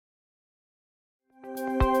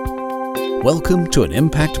Welcome to an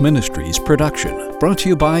Impact Ministries production, brought to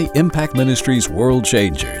you by Impact Ministries World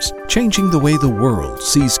Changers, changing the way the world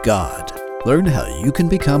sees God. Learn how you can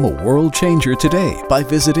become a world changer today by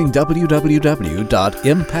visiting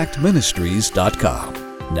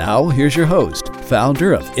www.impactministries.com. Now, here's your host,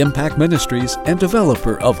 founder of Impact Ministries and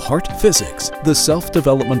developer of Heart Physics, the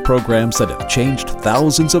self-development programs that have changed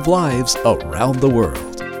thousands of lives around the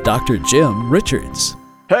world, Dr. Jim Richards.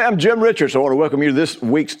 Hey, I'm Jim Richards. I want to welcome you to this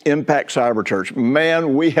week's Impact Cyber Church.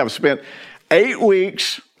 Man, we have spent 8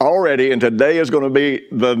 weeks already, and today is going to be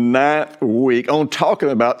the 9th week on talking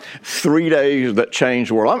about 3 days that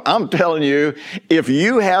changed the world. I'm telling you, if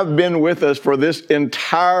you have been with us for this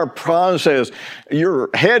entire process, your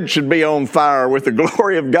head should be on fire with the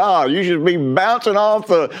glory of God. You should be bouncing off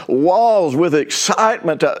the walls with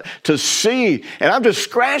excitement to see. And I've just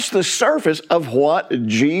scratched the surface of what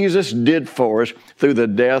Jesus did for us through the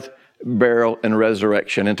death, burial, and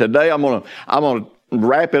resurrection. And today I'm going to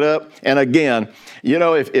wrap it up. And again, you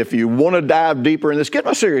know, if you want to dive deeper in this, get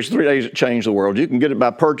my series, 3 Days That Changed the World. You can get it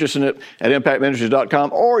by purchasing it at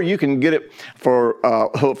impactministries.com, or you can get it for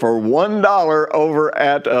 $1 over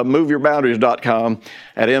at moveyourboundaries.com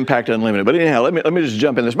at Impact Unlimited. But anyhow, let me just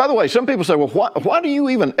jump in this. By the way, some people say, well, why do you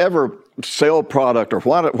even ever sell product, or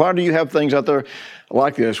why do you have things out there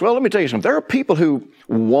like this? Well, let me tell you something. There are people who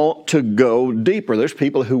want to go deeper. There's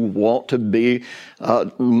people who want to be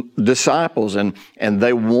disciples, and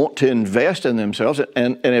they want to invest in themselves.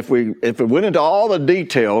 And if we went into all the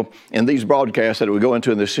detail in these broadcasts that we go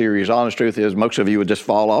into in this series, honest truth is most of you would just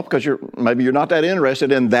fall off because maybe you're not that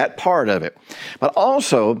interested in that part of it. But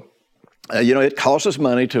also, it costs us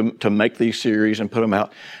money to make these series and put them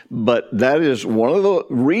out. But that is one of the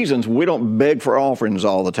reasons we don't beg for offerings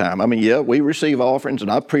all the time. I mean, yeah, we receive offerings,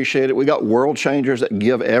 and I appreciate it. We got world changers that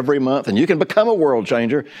give every month, and you can become a world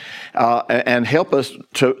changer and help us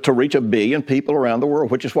to reach 1 billion people around the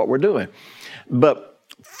world, which is what we're doing. But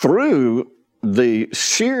through the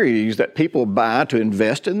series that people buy to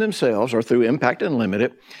invest in themselves, or through Impact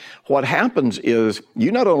Unlimited, what happens is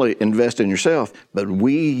you not only invest in yourself, but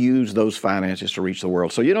we use those finances to reach the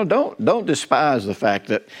world. So, don't despise the fact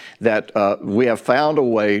that we have found a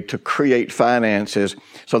way to create finances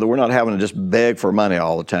so that we're not having to just beg for money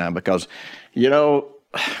all the time, because, listen,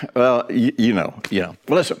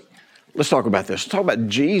 let's talk about this. Let's talk about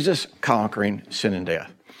Jesus conquering sin and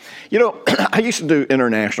death. I used to do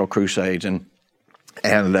international crusades, and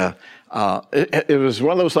it was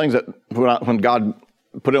one of those things that when God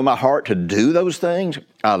put it on my heart to do those things,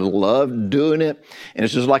 I loved doing it. And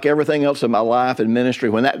it's just like everything else in my life and ministry.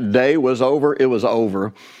 When that day was over, it was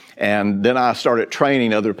over. And then I started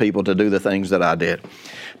training other people to do the things that I did.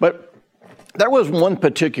 But there was one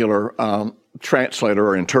particular translator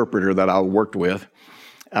or interpreter that I worked with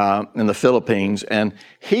in the Philippines, and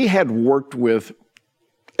he had worked with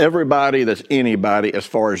everybody that's anybody as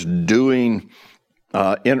far as doing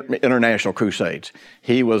international crusades.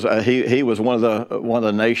 He was one of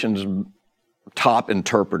the nation's top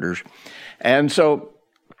interpreters, and so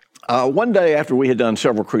one day after we had done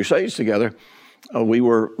several crusades together, we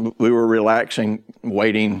were relaxing,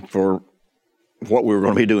 waiting for what we were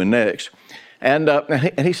going to be doing next. And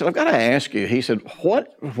he said, "I've got to ask you." He said,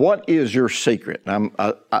 "What is your secret?" And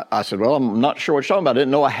I said, "Well, I'm not sure what you're talking about. I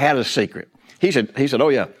didn't know I had a secret." He said, "Oh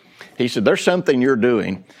yeah." He said, "There's something you're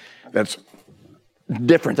doing that's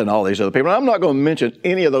different than all these other people." And I'm not going to mention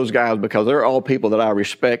any of those guys because they're all people that I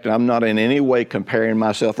respect, and I'm not in any way comparing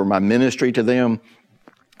myself or my ministry to them,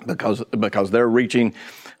 because they're reaching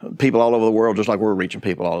people all over the world just like we're reaching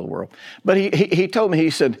people all over the world. But he told me,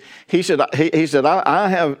 he said I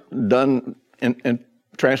have done in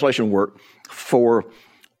translation work for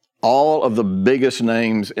all of the biggest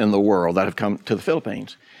names in the world that have come to the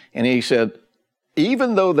Philippines. And he said,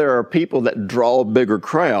 even though there are people that draw bigger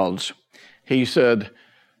crowds, he said,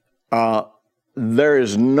 there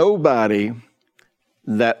is nobody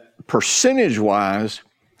that percentage-wise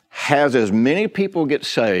has as many people get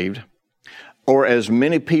saved or as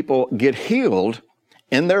many people get healed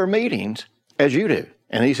in their meetings as you do.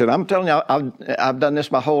 And he said, I'm telling you, I've done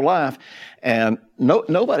this my whole life, and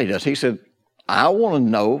nobody does. He said, I want to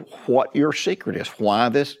know what your secret is, why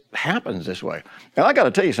this happens this way. And I got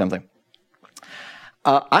to tell you something.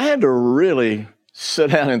 I had to really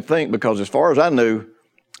sit down and think, because as far as I knew,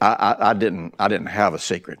 I didn't have a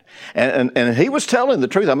secret. And he was telling the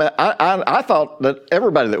truth. I mean, I thought that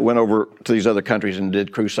everybody that went over to these other countries and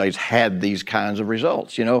did crusades had these kinds of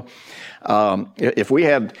results. If we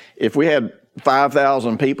had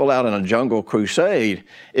 5,000 people out in a jungle crusade,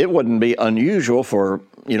 it wouldn't be unusual for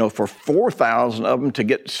for 4,000 of them to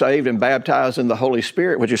get saved and baptized in the Holy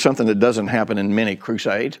Spirit, which is something that doesn't happen in many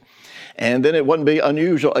crusades. And then it wouldn't be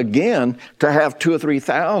unusual, again, to have 2,000 or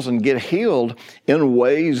 3,000 get healed in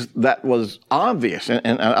ways that was obvious.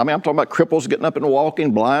 And I mean, I'm talking about cripples getting up and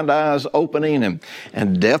walking, blind eyes opening,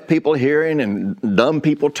 and deaf people hearing, and dumb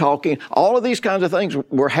people talking. All of these kinds of things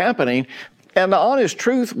were happening. And the honest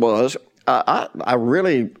truth was, I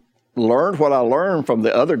really learned what I learned from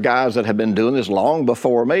the other guys that had been doing this long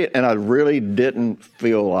before me, and I really didn't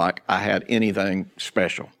feel like I had anything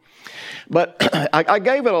special. But I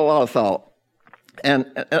gave it a lot of thought,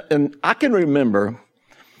 and I can remember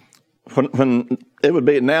when it would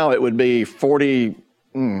be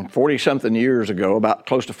 40-something years ago, about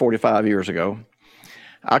close to 45 years ago.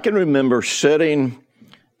 I can remember sitting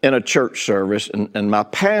in a church service, and my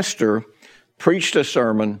pastor preached a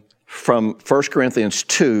sermon from 1 Corinthians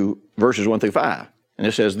 2, verses 1 through 5. And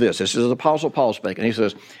it says this is Apostle Paul speaking. He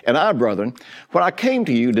says, "And I, brethren, when I came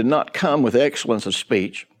to you, did not come with excellence of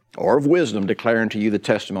speech or of wisdom, declaring to you the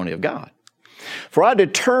testimony of God. For I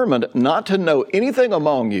determined not to know anything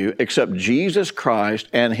among you except Jesus Christ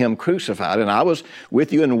and Him crucified. And I was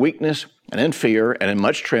with you in weakness and in fear and in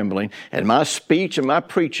much trembling. And my speech and my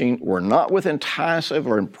preaching were not with enticing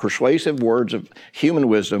or persuasive words of human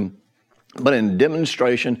wisdom, but in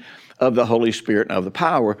demonstration of the Holy Spirit and of the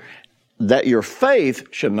power, that your faith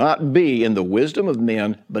should not be in the wisdom of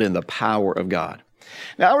men, but in the power of God."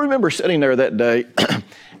 Now, I remember sitting there that day,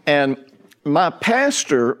 and my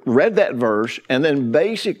pastor read that verse, and then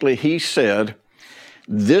basically he said,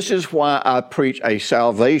 "This is why I preach a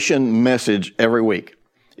salvation message every week,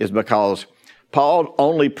 is because Paul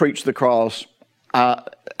only preached the cross.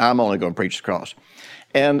 I'm only going to preach the cross."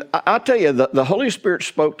 And I tell you, the Holy Spirit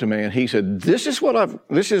spoke to me, and He said, this is what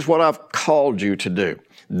I've called you to do.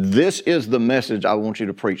 This is the message I want you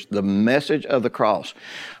to preach, the message of the cross.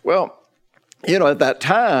 Well, at that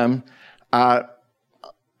time, I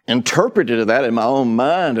interpreted that in my own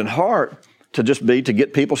mind and heart to just be to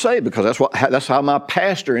get people saved, because that's how my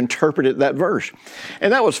pastor interpreted that verse.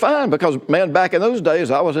 And that was fine, because, man, back in those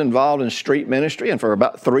days, I was involved in street ministry, and for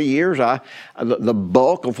about 3 years, the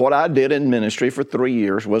bulk of what I did in ministry for 3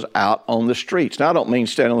 years was out on the streets. Now, I don't mean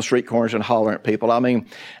standing on the street corners and hollering at people. I mean,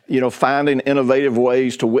 finding innovative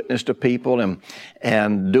ways to witness to people,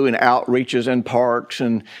 and doing outreaches in parks,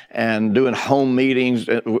 and doing home meetings.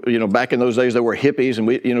 Back in those days, there were hippies, and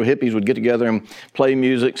hippies would get together and play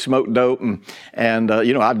music, smoke dope, and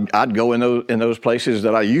I'd go in those places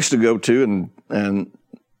that I used to go to and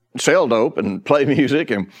sell dope and play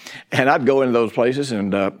music, and I'd go into those places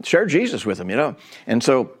and share Jesus with them, And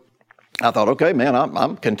so I thought, okay, man,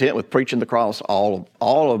 I'm content with preaching the cross all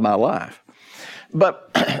of my life.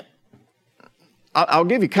 But I'll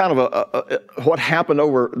give you kind of what happened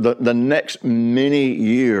over the next many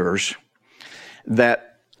years that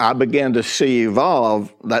I began to see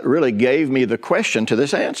evolve, that really gave me the question to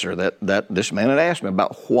this answer that this man had asked me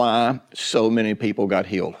about why so many people got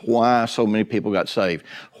healed, why so many people got saved,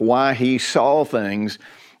 why he saw things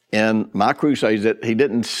in my crusades that he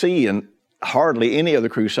didn't see in hardly any other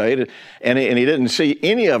crusade, and he didn't see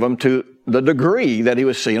any of them to the degree that he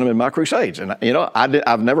was seeing them in my crusades. And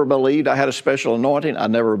I've never believed I had a special anointing. I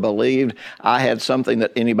never believed I had something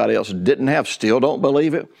that anybody else didn't have. Still don't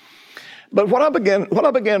believe it. But what I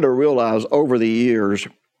began to realize over the years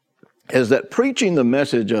is that preaching the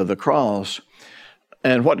message of the cross,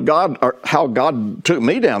 and how God took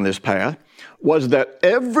me down this path, was that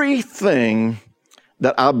everything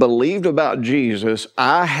that I believed about Jesus,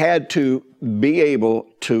 I had to be able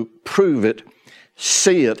to prove it,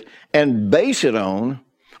 see it, and base it on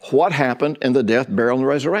what happened in the death, burial, and the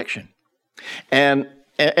resurrection. And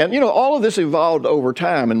all of this evolved over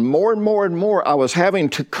time, and more, I was having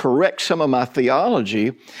to correct some of my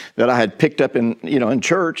theology that I had picked up in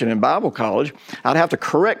church and in Bible college. I'd have to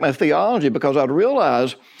correct my theology, because I'd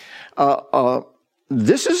realize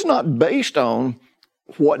this is not based on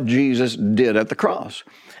what Jesus did at the cross.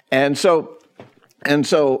 And so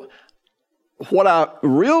what I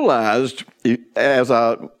realized as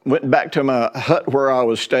I went back to my hut where I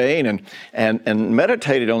was staying and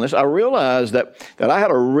meditated on this, I realized that I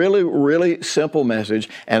had a really, really simple message,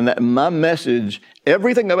 and that my message,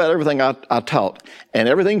 everything I taught, and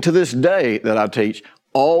everything to this day that I teach,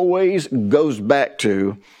 always goes back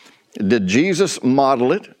to, did Jesus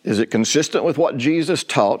model it? Is it consistent with what Jesus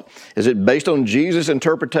taught? Is it based on Jesus'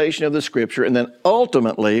 interpretation of the Scripture? And then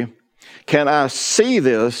ultimately, can I see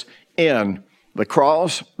this in the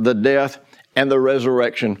cross, the death, and the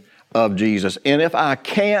resurrection of Jesus? And if I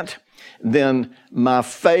can't, then my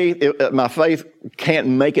faith can't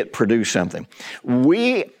make it produce something.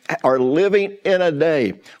 We are living in a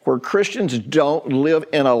day where Christians don't live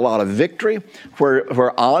in a lot of victory,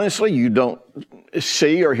 where honestly you don't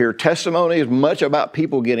see or hear testimonies much about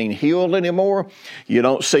people getting healed anymore. You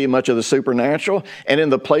don't see much of the supernatural. And in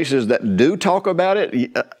the places that do talk about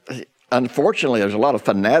it, unfortunately, there's a lot of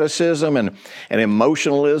fanaticism and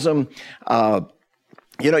emotionalism. I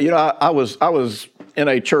was in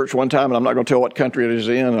a church one time, and I'm not going to tell what country it is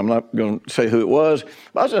in, and I'm not going to say who it was,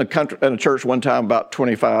 but I was in a church one time, about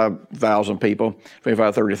 30,000 people,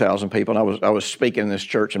 and I was speaking in this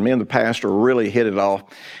church, and me and the pastor really hit it off.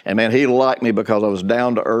 And man, he liked me because I was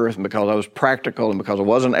down to earth, and because I was practical, and because I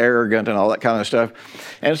wasn't arrogant and all that kind of stuff.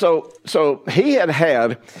 And so he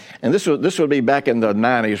had, and this would be back in the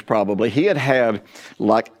 90s probably, he had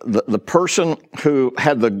like the person who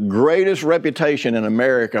had the greatest reputation in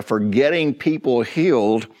America for getting people healed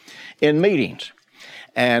in meetings.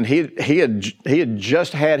 And he had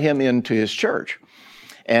just had him into his church.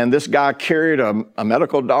 And this guy carried a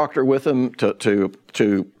medical doctor with him to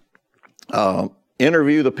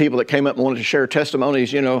interview the people that came up and wanted to share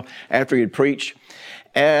testimonies, after he had preached.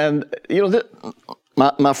 And,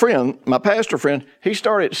 my pastor friend, he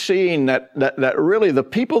started seeing that really the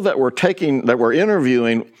people that were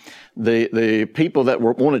interviewing the people that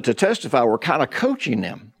wanted to testify were kind of coaching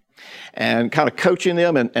them and getting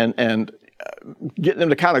them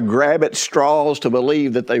to kind of grab at straws to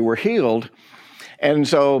believe that they were healed. And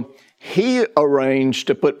so he arranged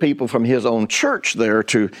to put people from his own church there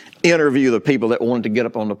to interview the people that wanted to get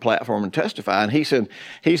up on the platform and testify. And he said,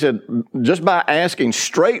 just by asking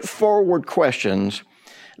straightforward questions,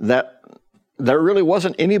 that there really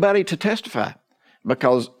wasn't anybody to testify.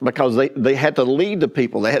 Because they had to lead the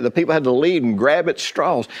people. The people had to lead and grab at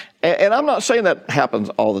straws. And I'm not saying that happens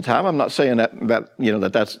all the time. I'm not saying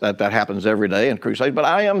that happens every day in crusades. But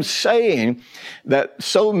I am saying that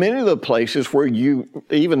so many of the places where you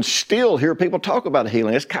even still hear people talk about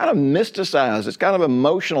healing, it's kind of mysticized. It's kind of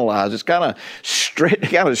emotionalized. It's kind of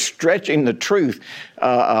stretching the truth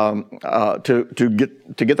to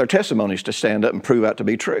get their testimonies to stand up and prove out to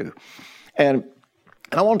be true. And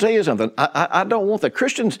I want to tell you something. I don't want that.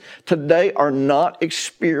 Christians today are not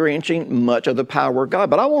experiencing much of the power of God.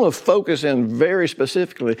 But I want to focus in very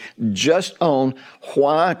specifically just on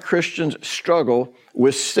why Christians struggle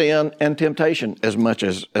with sin and temptation as much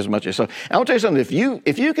as so. I want to tell you something.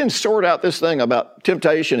 If you can sort out this thing about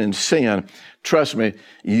temptation and sin, trust me,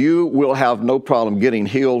 you will have no problem getting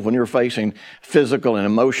healed when you're facing physical and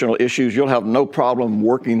emotional issues. You'll have no problem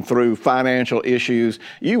working through financial issues.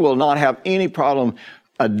 You will not have any problem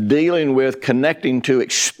dealing with, connecting to,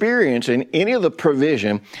 experiencing any of the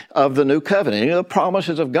provision of the new covenant, any of the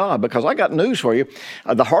promises of God. Because I got news for you.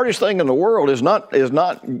 The hardest thing in the world is not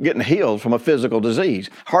getting healed from a physical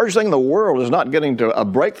disease. Hardest thing in the world is not getting to a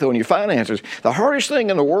breakthrough in your finances. The hardest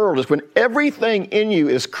thing in the world is when everything in you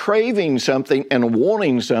is craving something and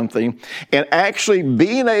wanting something, and actually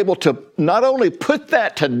being able to not only put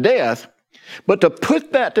that to death, but to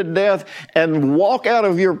put that to death and walk out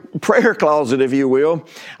of your prayer closet, if you will,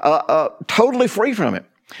 totally free from it.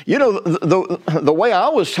 The way I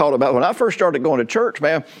was taught about it, when I first started going to church,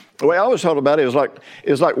 man, the way I was taught about it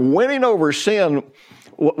is like winning over sin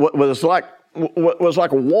was like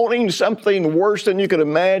wanting something worse than you could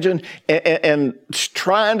imagine and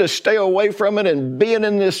trying to stay away from it and being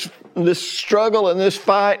in this struggle and this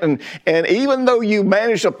fight. And even though you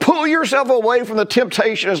manage to pull yourself away from the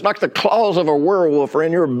temptation, it's like the claws of a werewolf are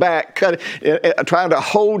in your back, trying to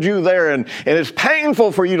hold you there. And it's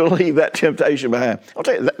painful for you to leave that temptation behind. I'll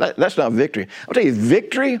tell you, that's not victory. I'll tell you,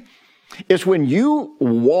 victory is when you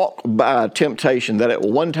walk by a temptation that at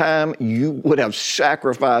one time you would have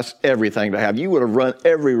sacrificed everything to have. You would have run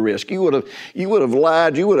every risk. You would have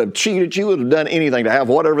lied. You would have cheated. You would have done anything to have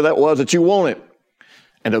whatever that was that you wanted.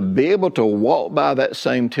 And to be able to walk by that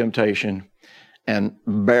same temptation and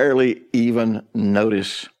barely even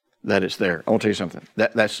notice that it's there. I want to tell you something.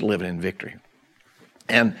 That's living in victory.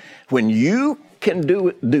 And when you can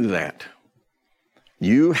do that,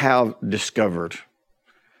 you have discovered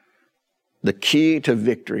the key to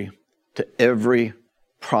victory to every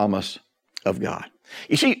promise of God.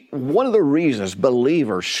 You see, one of the reasons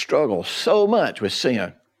believers struggle so much with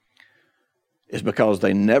sin is because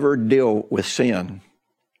they never deal with sin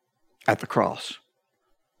at the cross.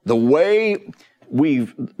 The way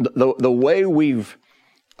we've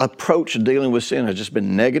approached dealing with sin has just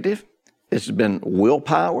been negative. It's been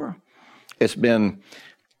willpower. It's been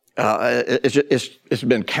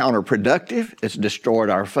counterproductive. It's destroyed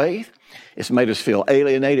our faith. It's made us feel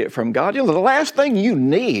alienated from God. You know, the last thing you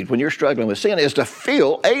need when you're struggling with sin is to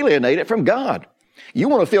feel alienated from God. You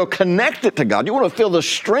want to feel connected to God. You want to feel the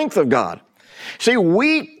strength of God. See,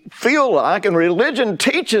 we feel like, and religion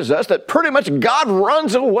teaches us, that pretty much God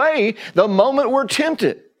runs away the moment we're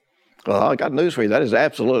tempted. Well, I got news for you. That is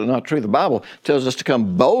absolutely not true. The Bible tells us to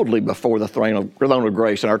come boldly before the throne of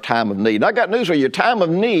grace in our time of need. And I got news for you. Your time of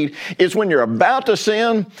need is when you're about to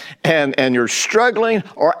sin and you're struggling,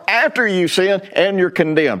 or after you sin and you're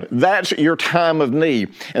condemned. That's your time of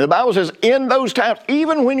need. And the Bible says in those times,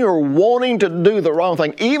 even when you're wanting to do the wrong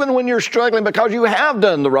thing, even when you're struggling because you have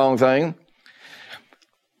done the wrong thing,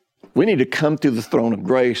 we need to come to the throne of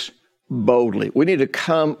grace boldly. We need to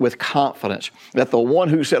come with confidence that the one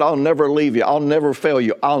who said, I'll never leave you, I'll never fail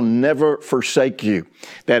you, I'll never forsake you,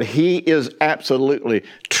 that he is absolutely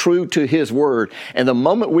true to his word. And the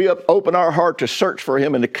moment we open our heart to search for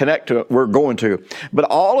him and to connect to it, we're going to. But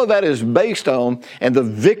all of that is based on, and the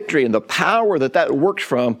victory and the power that works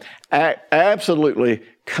from absolutely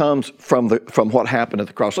comes from what happened at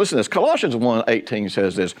the cross. Listen to this. Colossians 1:18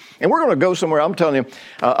 says this. And we're going to go somewhere. I'm telling you,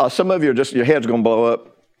 some of you your head's going to blow up.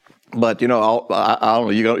 But, you know, I don't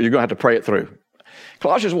know, you're going to have to pray it through.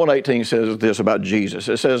 Colossians 1:18 says this about Jesus.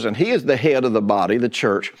 It says, and he is the head of the body, the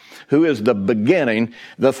church, who is the beginning,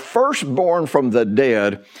 the firstborn from the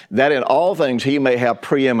dead, that in all things he may have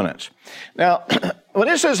preeminence. Now, when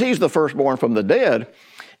it says he's the firstborn from the dead,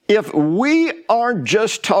 if we aren't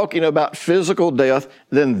just talking about physical death,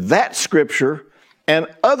 then that scripture and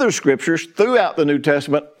other scriptures throughout the New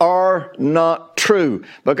Testament are not true,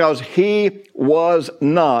 because he was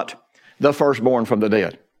not the firstborn from the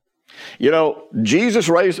dead. You know, Jesus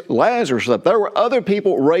raised Lazarus up. There were other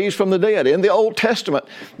people raised from the dead. In the Old Testament,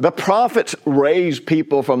 the prophets raised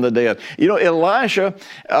people from the dead. You know, Elisha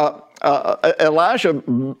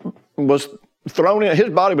was thrown in,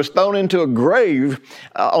 his body was thrown into a grave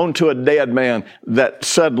onto a dead man that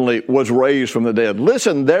suddenly was raised from the dead.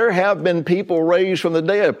 Listen, there have been people raised from the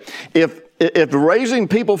dead. If raising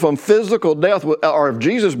people from physical death, or if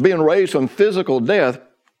Jesus being raised from physical death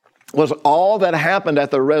was all that happened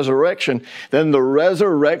at the resurrection, then the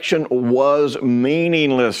resurrection was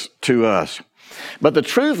meaningless to us. But the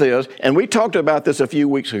truth is, and we talked about this a few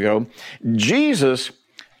weeks ago, Jesus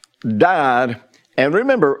died. And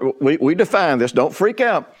remember, we defined this. Don't freak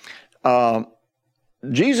out.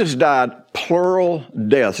 Jesus died plural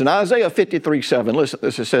deaths. In Isaiah 53:7, listen,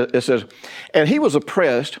 it says, and he was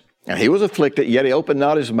oppressed, and he was afflicted, yet he opened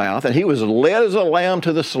not his mouth. And he was led as a lamb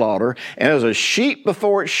to the slaughter, and as a sheep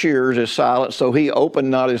before its shearers is silent, so he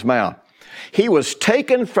opened not his mouth. He was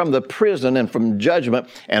taken from the prison and from judgment,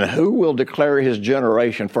 and who will declare his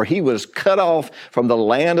generation? For he was cut off from the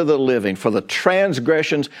land of the living. For the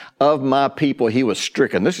transgressions of my people he was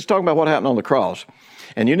stricken. This is talking about what happened on the cross.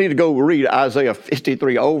 And you need to go read Isaiah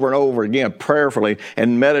 53 over and over again prayerfully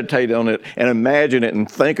and meditate on it and imagine it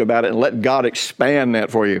and think about it and let God expand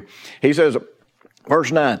that for you. He says,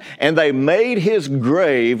 verse 9, and they made his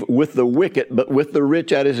grave with the wicked, but with the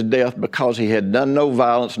rich at his death, because he had done no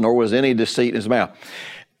violence, nor was any deceit in his mouth.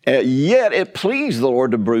 Yet it pleased the Lord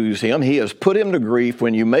to bruise him. He has put him to grief.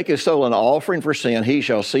 When you make his soul an offering for sin, he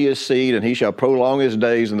shall see his seed, and he shall prolong his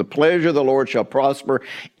days, and the pleasure of the Lord shall prosper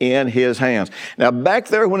in his hands. Now, back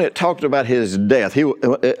there when it talked about his death,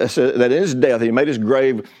 it said that in his death he made his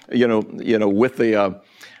grave, with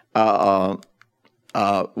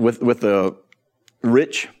the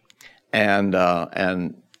rich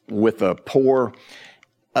and with the poor.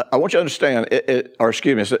 I want you to understand, it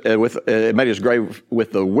made his grave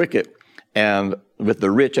with the wicked and with the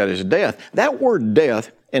rich at his death. That word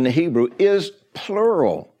death in the Hebrew is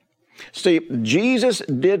plural. See, Jesus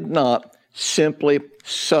did not simply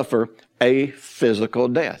suffer a physical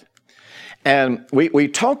death. And we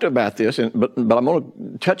talked about this, but I'm going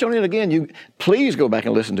to touch on it again. Please go back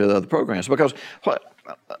and listen to the other programs,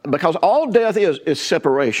 because all death is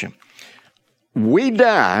separation. We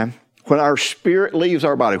die when our spirit leaves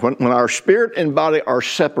our body. When our spirit and body are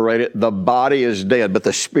separated, the body is dead, but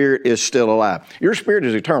the spirit is still alive. Your spirit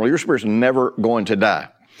is eternal. Your spirit's never going to die.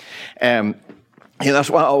 And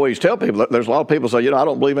that's why I always tell people, there's a lot of people say, I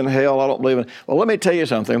don't believe in hell, I don't believe in... Well, let me tell you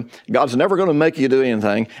something. God's never going to make you do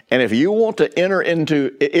anything. And if you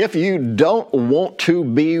don't want to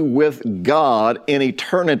be with God in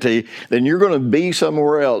eternity, then you're going to be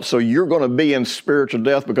somewhere else. So you're going to be in spiritual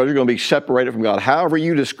death, because you're going to be separated from God. However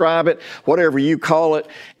you describe it, whatever you call it,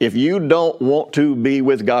 if you don't want to be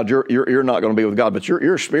with God, you're not going to be with God. But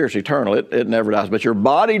your spirit's eternal. It never dies. But your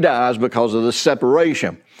body dies because of the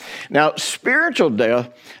separation. Now, spiritual death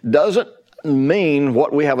doesn't mean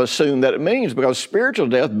what we have assumed that it means, because spiritual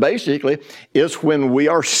death basically is when we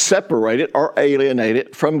are separated or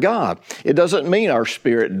alienated from God. It doesn't mean our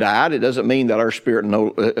spirit died. It doesn't mean that our spirit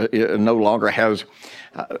no longer has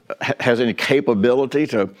any capability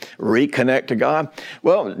to reconnect to God.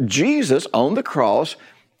 Well, Jesus on the cross,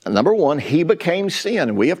 number one, he became sin,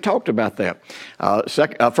 and we have talked about that.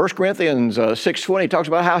 1 Corinthians 6:20 talks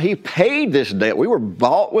about how he paid this debt. We were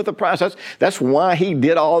bought with a price. That's why he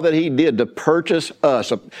did all that he did, to purchase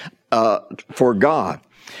us for God.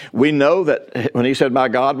 We know that when he said, my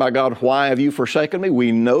God, why have you forsaken me?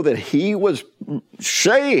 We know that he was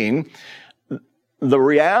saying the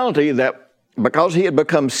reality that because he had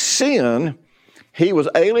become sin, he was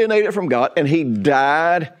alienated from God, and he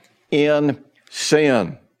died in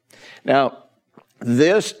sin. Now,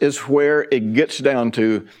 this is where it gets down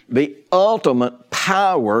to the ultimate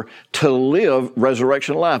power to live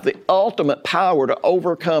resurrection life, the ultimate power to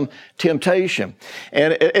overcome temptation.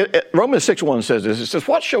 And Romans 6:1 says this. It says,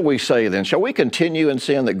 what shall we say then? Shall we continue in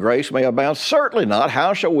sin that grace may abound? Certainly not.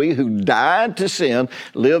 How shall we who died to sin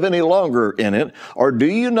live any longer in it? Or do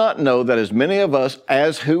you not know that as many of us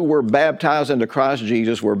as who were baptized into Christ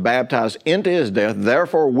Jesus were baptized into his death?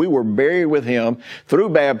 Therefore we were buried with him through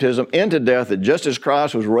baptism into death, that just as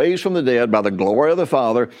Christ was raised from the dead by the glory of the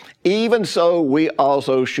Father, even so we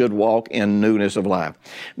also should walk in newness of life.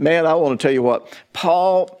 Man, I want to tell you what,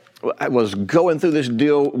 Paul was going through this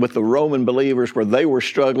deal with the Roman believers where they were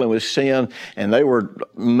struggling with sin, and they were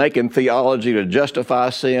making theology to justify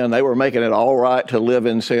sin. They were making it all right to live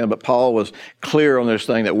in sin, but Paul was clear on this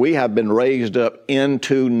thing that we have been raised up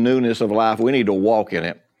into newness of life. We need to walk in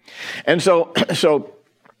it. And so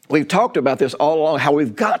we've talked about this all along, how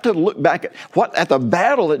we've got to look back at the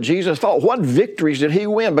battle that Jesus fought. What victories did he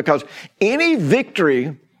win? Because any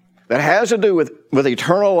victory that has to do with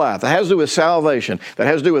eternal life, that has to do with salvation, that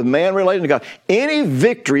has to do with man relating to God, any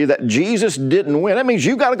victory that Jesus didn't win, that means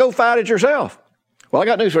you've got to go fight it yourself. Well, I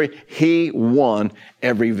got news for you. He won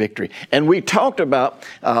every victory. And we talked about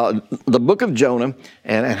the book of Jonah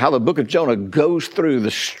and how the book of Jonah goes through the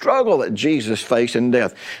struggle that Jesus faced in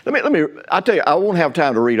death. I tell you, I won't have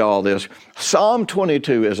time to read all this. Psalm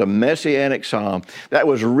 22 is a messianic psalm that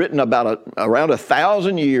was written around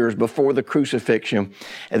 1,000 years before the crucifixion,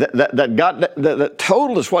 that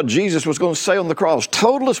told us what Jesus was going to say on the cross,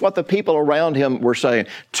 told us what the people around him were saying,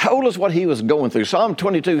 told us what he was going through. Psalm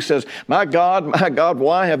 22 says, my God,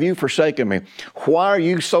 why have you forsaken me? Why are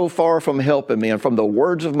you so far from helping me and from the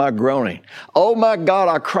words of my groaning? Oh my God,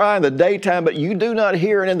 I cry in the daytime, but you do not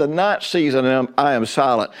hear, and in the night season I am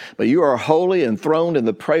silent. But you are holy, enthroned in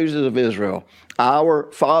the praises of Israel.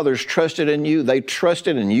 Our fathers trusted in you. They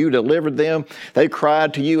trusted and you delivered them. They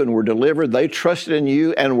cried to you and were delivered. They trusted in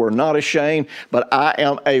you and were not ashamed. But I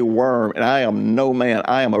am a worm and I am no man.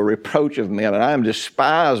 I am a reproach of men, and I am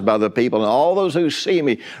despised by the people. And all those who see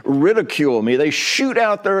me ridicule me. They shoot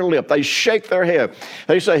out their lip. They shake their head.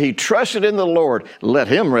 They say, he trusted in the Lord. Let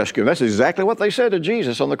him rescue him. That's exactly what they said to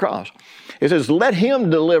Jesus on the cross. It says, let him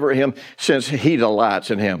deliver him, since he delights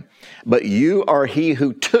in him. But you are he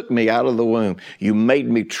who took me out of the womb. You made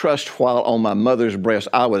me trust while on my mother's breast.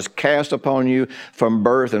 I was cast upon you from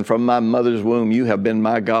birth, and from my mother's womb you have been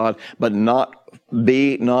my God. But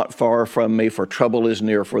be not far from me, for trouble is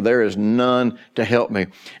near, for there is none to help me.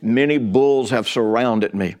 Many bulls have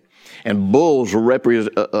surrounded me. And bulls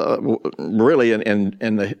represent, really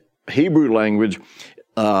in the Hebrew language,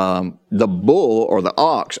 the bull or the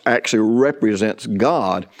ox actually represents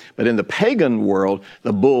God, but in the pagan world,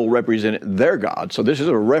 the bull represented their God. So this is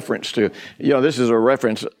a reference to,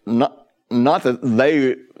 not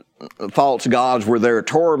that false gods were there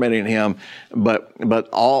tormenting him, but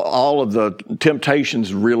all of the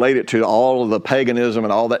temptations related to all of the paganism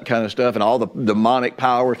and all that kind of stuff and all the demonic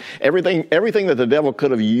power, everything that the devil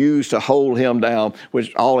could have used to hold him down,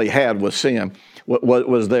 which all he had was sin,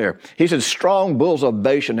 was there. He said, strong bulls of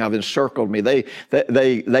Bashan have encircled me.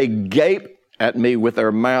 They gape at me with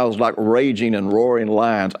their mouths like raging and roaring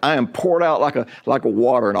lions. I am poured out like a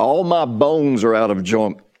water, and all my bones are out of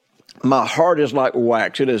joint. My heart is like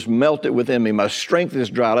wax. It is melted within me. My strength is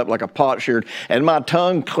dried up like a potsherd, and my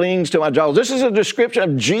tongue clings to my jaws. This is a description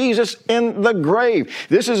of Jesus in the grave.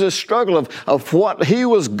 This is a struggle of what he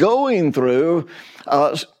was going through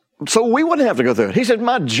so we wouldn't have to go through it. He said,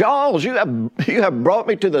 my jaws, you have brought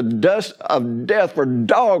me to the dust of death, for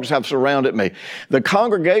dogs have surrounded me. The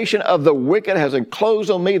congregation of the wicked has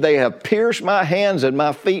enclosed on me. They have pierced my hands and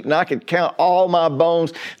my feet, and I can count all my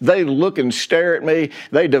bones. They look and stare at me.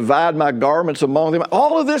 They divide my garments among them.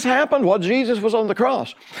 All of this happened while Jesus was on the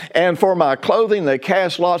cross. And for my clothing they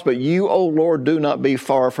cast lots, but you, O Lord, do not be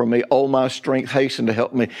far from me. O my strength, hasten to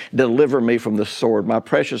help me. Deliver me from the sword, my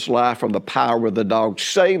precious life from the power of the dog.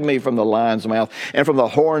 Save me from the lion's mouth and from the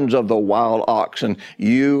horns of the wild oxen.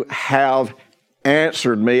 You have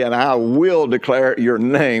answered me, and I will declare your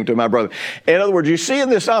name to my brother. In other words, you see in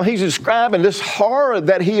this psalm, he's describing this horror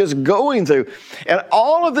that he is going through. And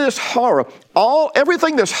all of this horror,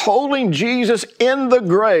 everything that's holding Jesus in the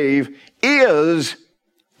grave is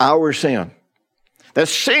our sin. That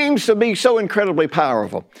seems to be so incredibly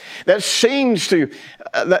powerful. That seems to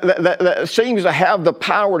have the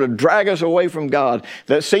power to drag us away from God.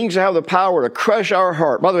 That seems to have the power to crush our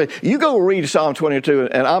heart. By the way, you go read Psalm 22,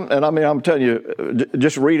 and I'm telling you,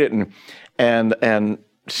 just read it and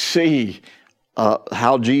see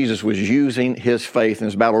how Jesus was using his faith in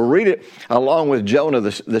his battle. Read it along with Jonah,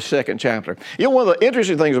 the second chapter. You know, one of the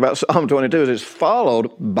interesting things about Psalm 22 is it's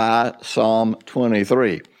followed by Psalm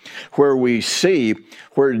 23. Where we see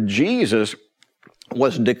where Jesus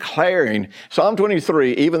was declaring, Psalm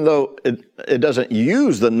 23, even though it doesn't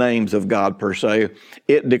use the names of God per se,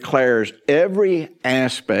 it declares every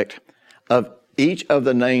aspect of each of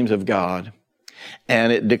the names of God,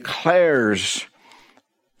 and it declares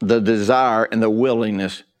the desire and the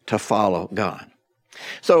willingness to follow God.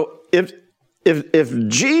 So if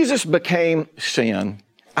Jesus became sin,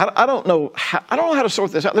 I don't know how to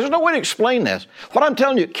sort this out. There's no way to explain this. What I'm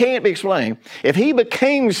telling you can't be explained. If he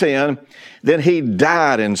became sin, then he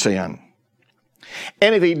died in sin.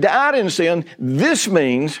 And if he died in sin, this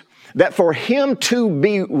means that for him to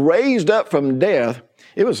be raised up from death,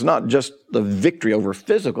 it was not just the victory over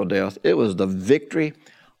physical death, it was the victory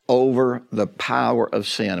over the power of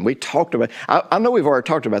sin. We talked about, I know we've already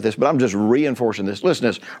talked about this, but I'm just reinforcing this.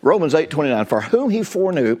 Listen to this, Romans 8:29, for whom he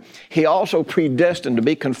foreknew, he also predestined to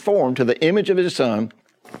be conformed to the image of his Son,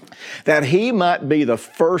 that he might be the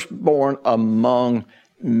firstborn among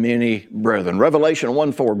many brethren. Revelation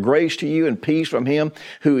 1:4, grace to you and peace from him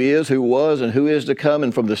who is, who was, and who is to come,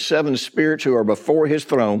 and from the seven spirits who are before his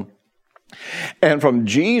throne, and from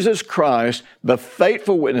Jesus Christ, the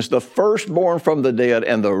faithful witness, the firstborn from the dead,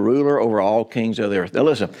 and the ruler over all kings of the earth. Now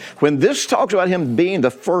listen, when this talks about him being the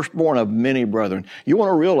firstborn of many brethren, you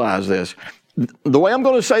want to realize this. The way I'm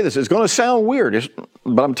going to say this is going to sound weird,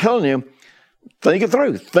 but I'm telling you, think it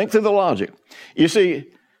through. Think through the logic. You see,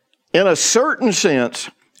 in a certain sense,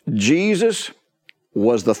 Jesus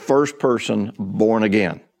was the first person born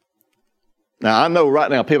again. Now, I know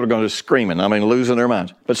right now people are going to be screaming, losing their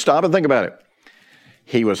minds. But stop and think about it.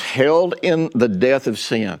 He was held in the death of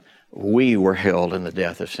sin. We were held in the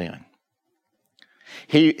death of sin.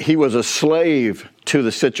 He was a slave to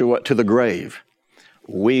the grave.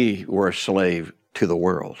 We were a slave to the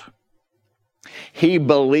world. He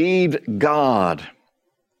believed God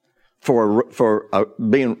for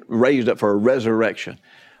being raised up for a resurrection.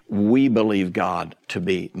 We believe God to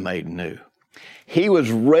be made new. He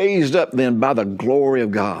was raised up then by the glory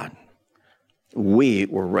of God. We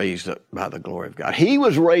were raised up by the glory of God. He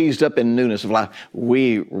was raised up in newness of life.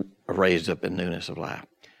 We were raised up in newness of life.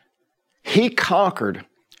 He conquered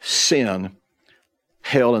sin,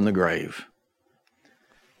 hell, and the grave.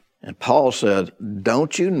 And Paul said,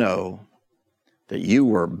 don't you know that you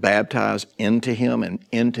were baptized into him and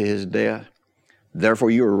into his death?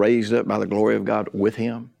 Therefore, you were raised up by the glory of God with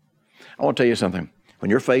him. I want to tell you something. When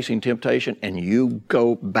you're facing temptation and you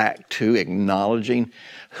go back to acknowledging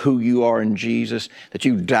who you are in Jesus, that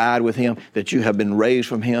you died with him, that you have been raised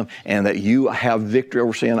from him, and that you have victory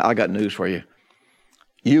over sin, I got news for you.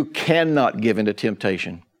 You cannot give into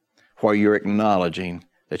temptation while you're acknowledging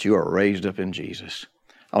that you are raised up in Jesus.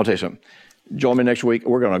 I'll tell you something. Join me next week.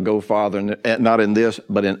 We're going to go farther, not in this,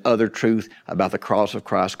 but in other truth about the cross of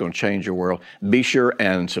Christ going to change your world. Be sure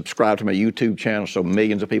and subscribe to my YouTube channel so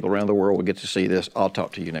millions of people around the world will get to see this. I'll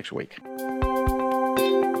talk to you next week.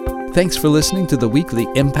 Thanks for listening to the weekly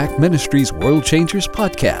Impact Ministries World Changers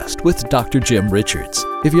podcast with Dr. Jim Richards.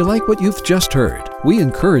 If you like what you've just heard, we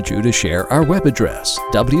encourage you to share our web address,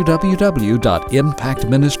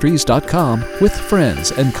 www.impactministries.com, with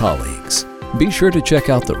friends and colleagues. Be sure to check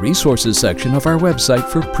out the resources section of our website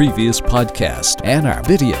for previous podcasts and our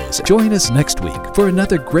videos. Join us next week for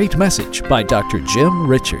another great message by Dr. Jim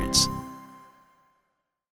Richards.